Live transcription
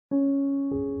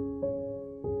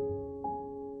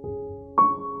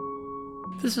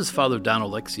This is Father Don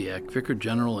Oleksiak, Vicar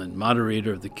General and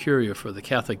Moderator of the Curia for the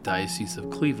Catholic Diocese of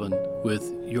Cleveland,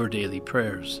 with Your Daily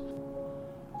Prayers.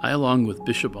 I, along with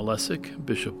Bishop Olesic,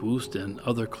 Bishop Woost, and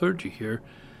other clergy here,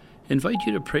 invite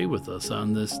you to pray with us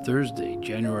on this Thursday,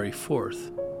 January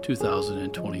 4th,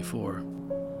 2024.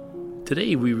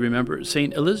 Today we remember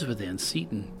St. Elizabeth Ann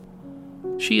Seton.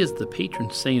 She is the patron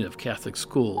saint of Catholic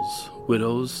schools,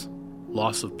 widows,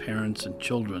 loss of parents and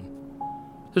children.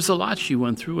 There's a lot she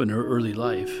went through in her early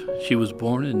life. She was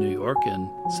born in New York in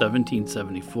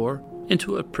 1774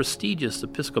 into a prestigious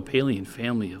Episcopalian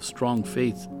family of strong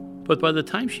faith. But by the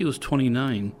time she was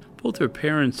 29, both her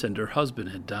parents and her husband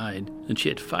had died, and she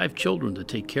had 5 children to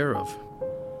take care of.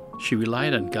 She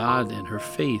relied on God and her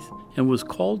faith and was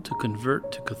called to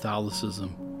convert to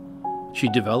Catholicism. She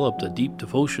developed a deep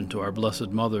devotion to our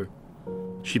Blessed Mother.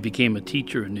 She became a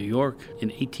teacher in New York in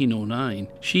 1809.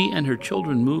 She and her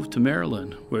children moved to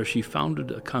Maryland, where she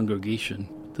founded a congregation,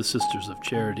 the Sisters of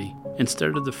Charity, and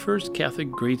started the first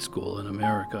Catholic grade school in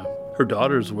America. Her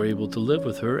daughters were able to live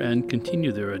with her and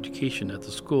continue their education at the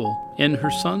school, and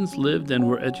her sons lived and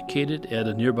were educated at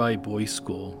a nearby boys'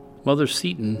 school. Mother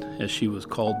Seton, as she was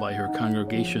called by her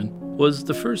congregation, was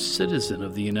the first citizen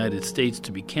of the United States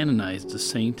to be canonized a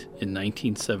saint in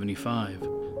 1975.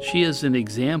 She is an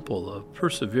example of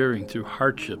persevering through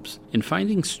hardships and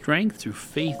finding strength through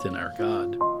faith in our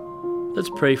God.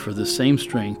 Let's pray for the same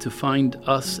strength to find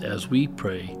us as we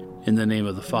pray, in the name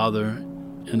of the Father,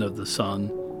 and of the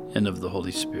Son, and of the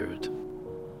Holy Spirit.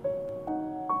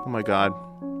 Oh my God,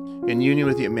 in union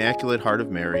with the Immaculate Heart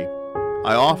of Mary,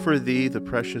 I offer thee the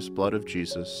precious blood of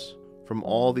Jesus from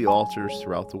all the altars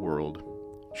throughout the world,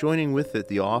 joining with it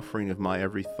the offering of my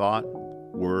every thought,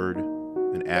 word,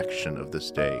 and action of this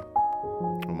day.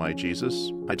 O my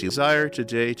Jesus, I desire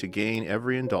today to gain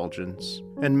every indulgence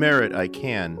and merit I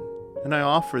can, and I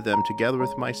offer them together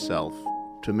with myself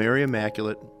to Mary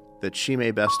Immaculate, that she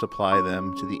may best apply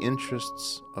them to the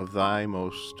interests of thy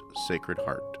most sacred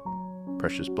heart.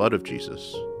 Precious blood of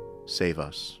Jesus, save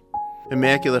us.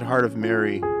 Immaculate Heart of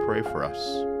Mary, pray for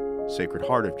us. Sacred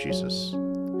Heart of Jesus,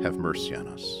 have mercy on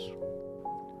us.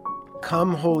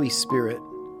 Come, Holy Spirit,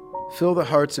 fill the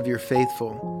hearts of your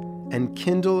faithful, and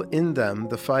kindle in them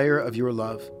the fire of your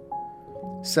love.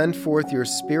 Send forth your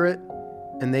Spirit,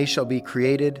 and they shall be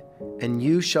created, and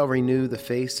you shall renew the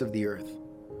face of the earth.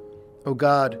 O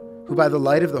God, who by the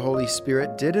light of the Holy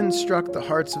Spirit did instruct the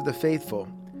hearts of the faithful,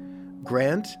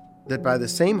 grant that by the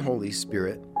same Holy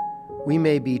Spirit we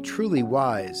may be truly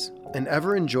wise and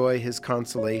ever enjoy his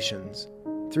consolations.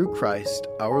 Through Christ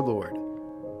our Lord.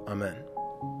 Amen.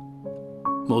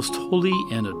 Most holy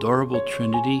and adorable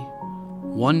Trinity,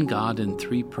 one God in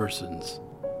 3 persons,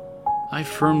 I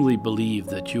firmly believe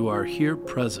that you are here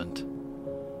present.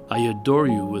 I adore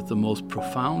you with the most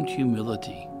profound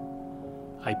humility.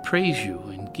 I praise you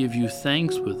and give you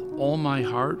thanks with all my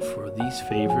heart for these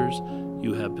favors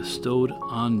you have bestowed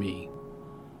on me.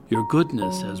 Your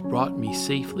goodness has brought me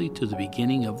safely to the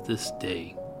beginning of this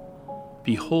day.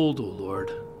 Behold, O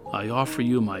Lord, I offer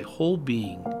you my whole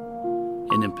being,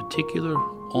 and in particular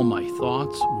all my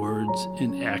thoughts, words,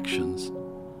 and actions,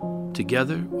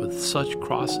 together with such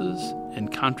crosses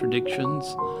and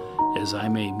contradictions as I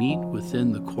may meet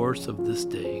within the course of this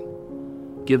day.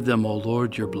 Give them, O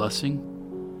Lord, your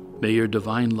blessing. May your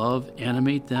divine love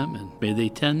animate them, and may they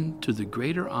tend to the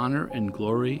greater honor and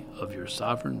glory of your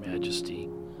sovereign majesty.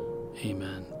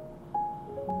 Amen.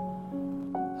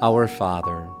 Our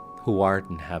Father, who art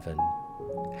in heaven,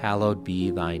 hallowed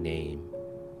be thy name.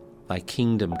 Thy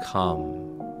kingdom come,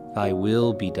 thy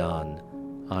will be done,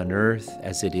 on earth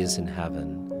as it is in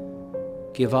heaven.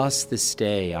 Give us this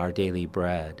day our daily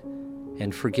bread,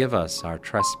 and forgive us our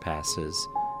trespasses,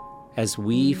 as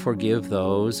we forgive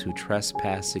those who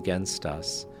trespass against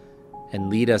us. And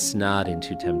lead us not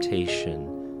into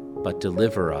temptation, but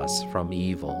deliver us from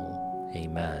evil.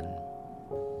 Amen.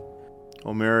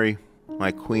 O Mary,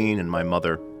 my Queen and my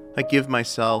Mother, I give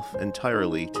myself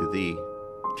entirely to thee.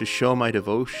 To show my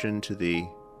devotion to thee,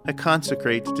 I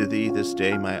consecrate to thee this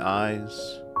day my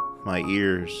eyes, my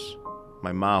ears,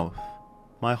 my mouth,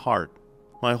 my heart,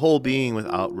 my whole being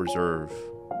without reserve.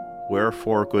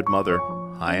 Wherefore, good Mother,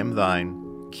 I am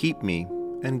thine. Keep me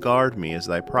and guard me as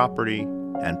thy property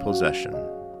and possession.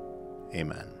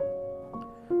 Amen.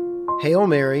 Hail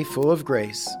Mary, full of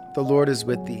grace, the Lord is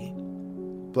with thee.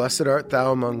 Blessed art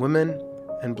thou among women,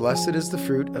 and blessed is the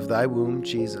fruit of thy womb,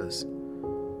 Jesus.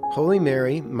 Holy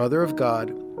Mary, Mother of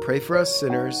God, pray for us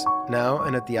sinners, now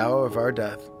and at the hour of our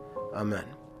death. Amen.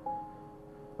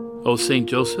 O Saint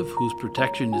Joseph, whose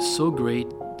protection is so great,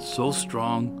 so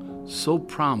strong, so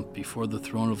prompt before the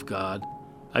throne of God,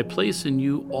 I place in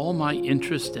you all my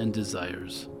interest and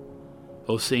desires.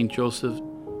 O Saint Joseph,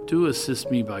 do assist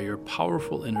me by your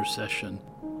powerful intercession,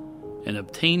 and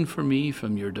obtain for me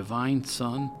from your divine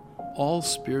Son all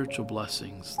spiritual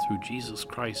blessings through Jesus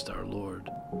Christ our Lord,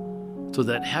 so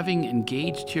that having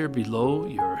engaged here below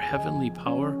your heavenly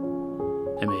power,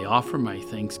 I may offer my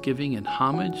thanksgiving and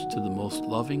homage to the most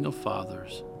loving of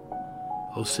fathers.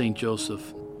 O Saint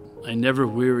Joseph, I never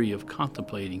weary of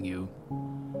contemplating you,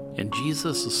 and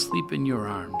Jesus asleep in your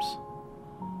arms.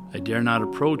 I dare not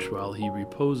approach while he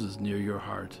reposes near your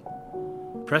heart.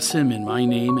 Press him in my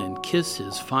name and kiss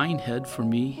his fine head for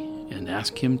me, and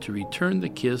ask him to return the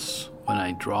kiss when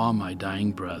I draw my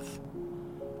dying breath.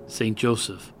 Saint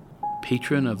Joseph,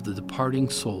 patron of the departing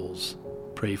souls,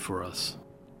 pray for us.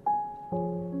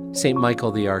 Saint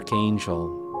Michael the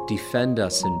Archangel, defend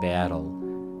us in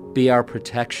battle. Be our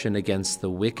protection against the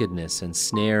wickedness and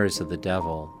snares of the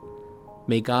devil.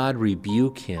 May God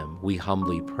rebuke him, we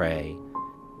humbly pray.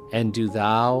 And do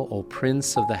thou, O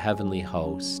Prince of the heavenly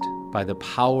host, by the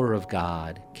power of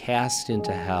God, cast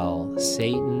into hell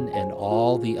Satan and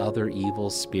all the other evil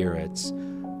spirits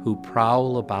who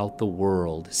prowl about the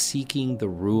world, seeking the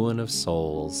ruin of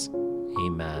souls.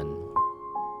 Amen.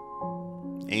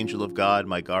 Angel of God,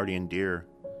 my guardian dear,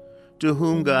 to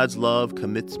whom God's love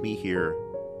commits me here,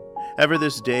 ever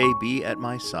this day be at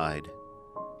my side,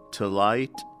 to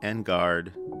light and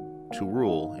guard, to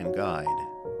rule and guide.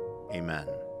 Amen.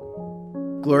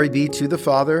 Glory be to the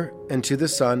Father, and to the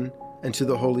Son, and to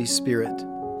the Holy Spirit,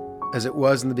 as it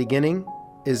was in the beginning,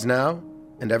 is now,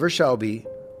 and ever shall be,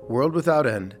 world without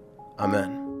end.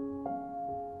 Amen.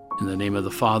 In the name of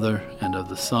the Father, and of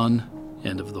the Son,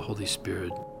 and of the Holy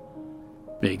Spirit.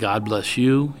 May God bless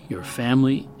you, your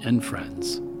family, and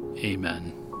friends.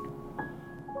 Amen.